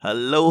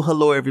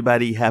Hello,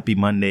 everybody. Happy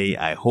Monday.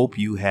 I hope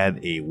you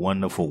had a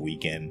wonderful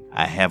weekend.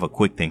 I have a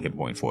quick thinking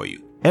point for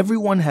you.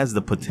 Everyone has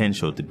the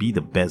potential to be the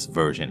best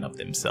version of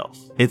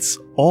themselves. It's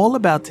all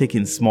about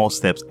taking small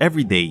steps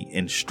every day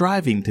and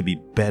striving to be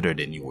better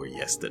than you were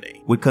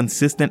yesterday. With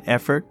consistent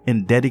effort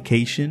and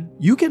dedication,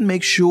 you can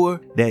make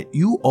sure that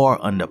you are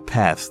on the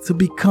path to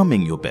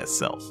becoming your best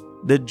self.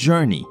 The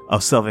journey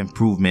of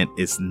self-improvement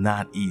is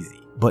not easy,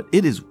 but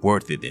it is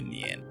worth it in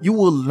the end. You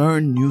will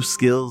learn new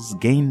skills,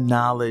 gain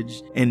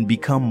knowledge, and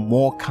become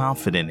more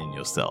confident in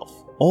yourself.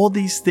 All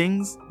these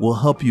things will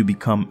help you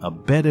become a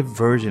better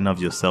version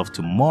of yourself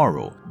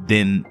tomorrow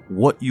than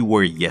what you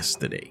were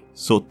yesterday.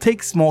 So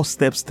take small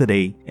steps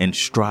today and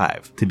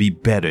strive to be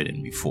better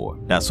than before.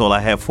 That's all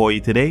I have for you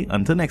today.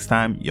 Until next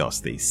time, y'all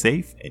stay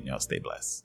safe and y'all stay blessed.